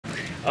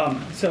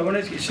So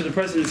the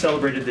president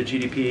celebrated the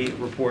GDP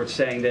report,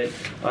 saying that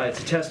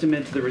it's a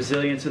testament to the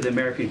resilience of the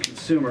American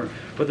consumer.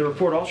 But the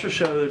report also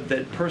showed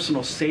that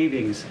personal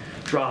savings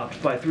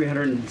dropped by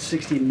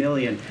 $360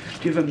 million.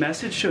 Do you have a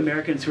message to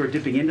Americans who are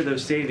dipping into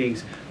those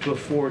savings to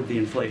afford the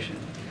inflation?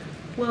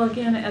 Well,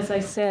 again, as I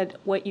said,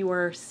 what you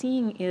are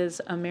seeing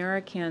is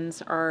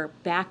Americans are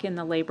back in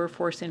the labor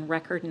force in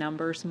record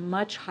numbers,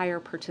 much higher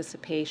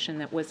participation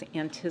that was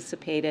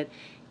anticipated,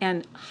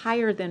 and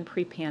higher than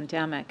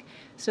pre-pandemic.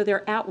 So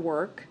they're at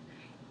work,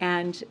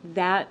 and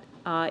that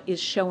is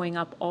showing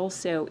up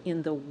also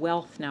in the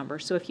wealth number.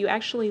 So if you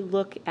actually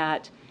look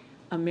at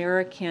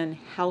American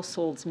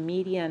households'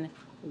 median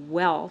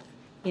wealth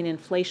in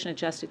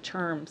inflation-adjusted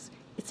terms,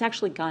 it's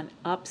actually gone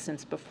up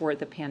since before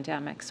the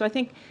pandemic. So I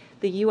think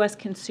the U.S.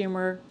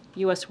 consumer,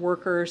 U.S.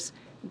 workers,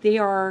 they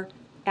are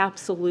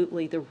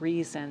absolutely the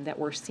reason that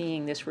we're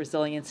seeing this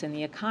resilience in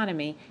the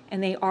economy,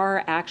 and they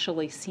are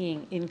actually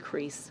seeing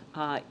increase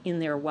in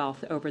their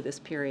wealth over this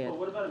period. Well,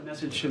 what about a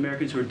message to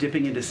Americans who are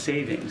dipping into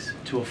savings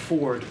to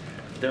afford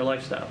their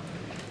lifestyle?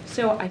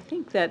 So I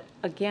think that,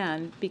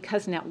 again,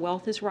 because net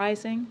wealth is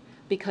rising,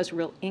 because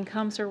real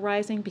incomes are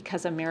rising,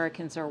 because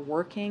Americans are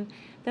working,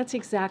 that's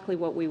exactly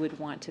what we would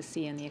want to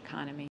see in the economy.